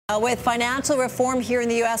With financial reform here in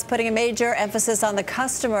the U.S. putting a major emphasis on the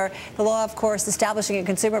customer, the law, of course, establishing a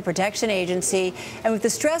consumer protection agency, and with the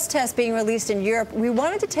stress test being released in Europe, we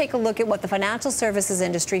wanted to take a look at what the financial services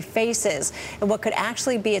industry faces and what could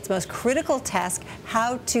actually be its most critical task: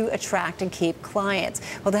 how to attract and keep clients.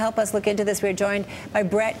 Well, to help us look into this, we are joined by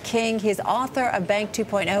Brett King. He is author of Bank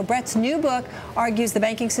 2.0. Brett's new book argues the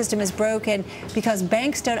banking system is broken because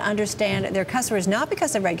banks don't understand their customers, not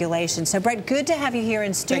because of regulation. So, Brett, good to have you here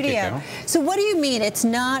in studio. So what do you mean it's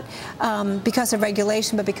not because of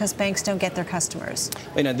regulation, but because banks don't get their customers?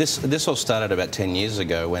 You know, this all started about 10 years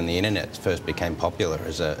ago when the internet first became popular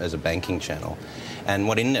as a banking channel. And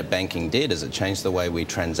what internet banking did is it changed the way we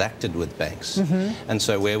transacted with banks. And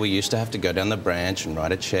so where we used to have to go down the branch and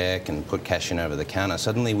write a check and put cash in over the counter,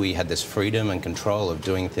 suddenly we had this freedom and control of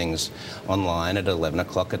doing things online at 11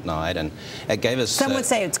 o'clock at night, and it gave us... Some would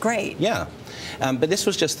say it's great. Yeah. But this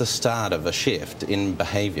was just the start of a shift in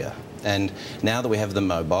behaviour. And now that we have the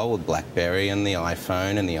mobile with BlackBerry and the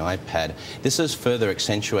iPhone and the iPad, this has further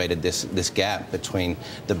accentuated this gap between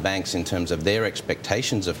the banks in terms of their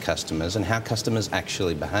expectations of customers and how customers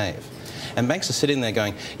actually behave. And banks are sitting there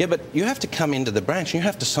going, yeah, but you have to come into the branch and you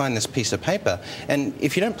have to sign this piece of paper, and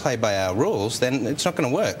if you don't play by our rules, then it's not going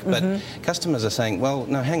to work. But customers are saying, well,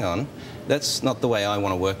 no, hang on, that's not the way I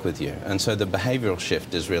want to work with you. And so the behavioural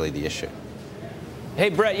shift is really the issue. Hey,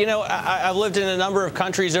 Brett, you know, I've lived in a number of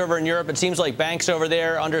countries over in Europe. It seems like banks over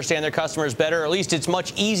there understand their customers better. At least it's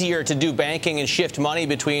much easier to do banking and shift money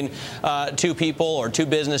between two people or two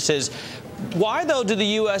businesses. Why, though, do the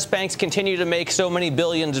U.S. banks continue to make so many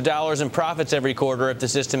billions of dollars in profits every quarter if the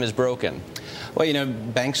system is broken? Well, you know,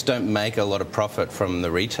 banks don't make a lot of profit from the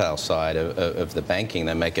retail side of the banking.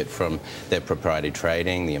 They make it from their proprietary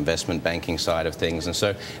trading, the investment banking side of things. And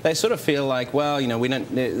so they sort of feel like, well, you know, we don't,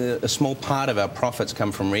 a small part of our profits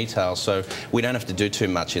come from retail, so we don't have to do too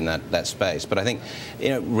much in that space. But I think, you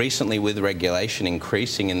know, recently with regulation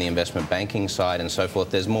increasing in the investment banking side and so forth,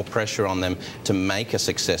 there's more pressure on them to make a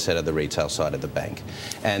success out of the retail side of the bank.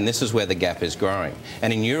 And this is where the gap is growing.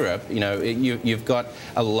 And in Europe, you know, you've got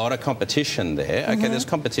a lot of competition there. Okay, there's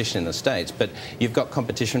competition in the States, but you've got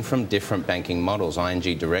competition from different banking models. ING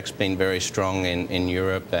Direct's been very strong in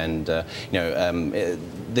Europe, and you know,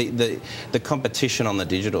 the competition on the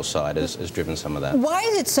digital side has driven some of that. Why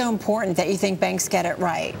is it so important that you think banks get it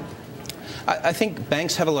right? I think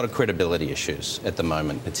banks have a lot of credibility issues at the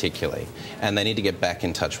moment, particularly, and they need to get back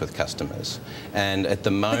in touch with customers. And at the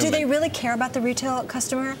moment... But do they really care about the retail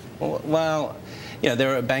customer? Well, you know,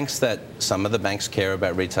 there are banks that, some of the banks care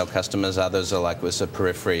about retail customers, others are like, it's a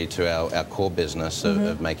periphery to our core business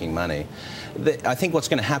of making money. I think what's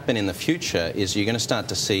going to happen in the future is you're going to start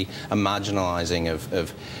to see a marginalising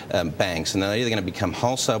of banks, and they're either going to become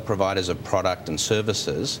wholesale providers of product and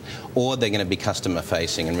services, or they're going to be customer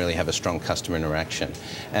facing and really have a strong customer interaction.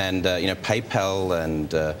 And you know, PayPal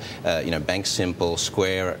and you know, Bank Simple,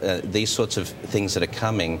 Square, these sorts of things that are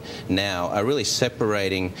coming now are really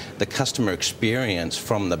separating the customer experience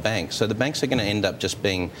from the bank. So the banks are going to end up just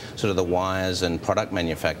being sort of the wires and product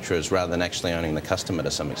manufacturers rather than actually owning the customer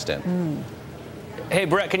to some extent. Hey,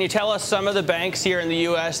 Brett, can you tell us some of the banks here in the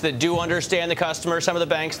U.S. that do understand the customer, some of the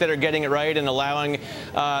banks that are getting it right and allowing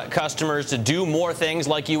customers to do more things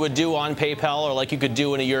like you would do on PayPal or like you could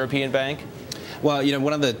do in a European bank? Well, you know,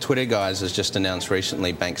 one of the Twitter guys has just announced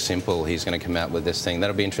recently, Bank Simple, he's going to come out with this thing.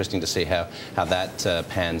 That'll be interesting to see how that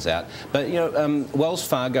pans out. But, you know, Wells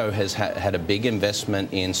Fargo has had a big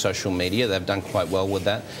investment in social media. They've done quite well with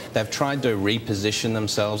that. They've tried to reposition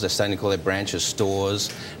themselves. They're starting to call their branches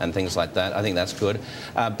stores and things like that. I think that's good.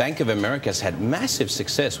 Bank of America has had massive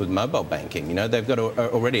success with mobile banking. You know, they've got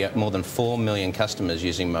already more than 4 million customers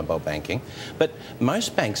using mobile banking. But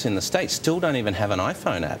most banks in the States still don't even have an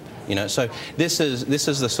iPhone app. You know, so this is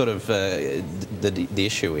the sort of the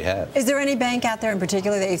issue we have. Is there any bank out there in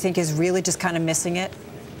particular that you think is really just kind of missing it?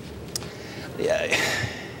 Yeah.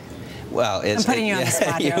 Well, I'm putting you on the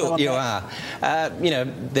spot here a little bit. You are. You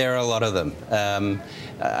know, there are a lot of them.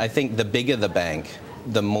 I think the bigger the bank,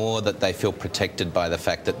 the more that they feel protected by the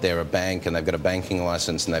fact that they're a bank and they've got a banking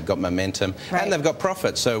license and they've got momentum and they've got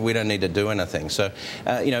profit, so we don't need to do anything. So,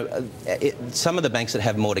 you know, some of the banks that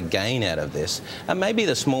have more to gain out of this are maybe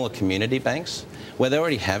the smaller community banks where they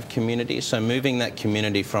already have communities, so moving that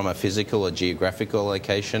community from a physical or geographical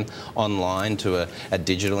location online to a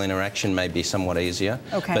digital interaction may be somewhat easier.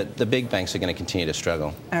 Okay. But the big banks are going to continue to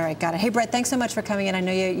struggle. All right, got it. Hey, Brett, thanks so much for coming in. I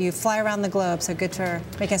know you fly around the globe, so good for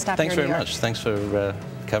making a stop here in New York. Thanks very much. Thanks for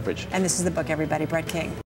coverage. And this is the book, everybody. Brett King.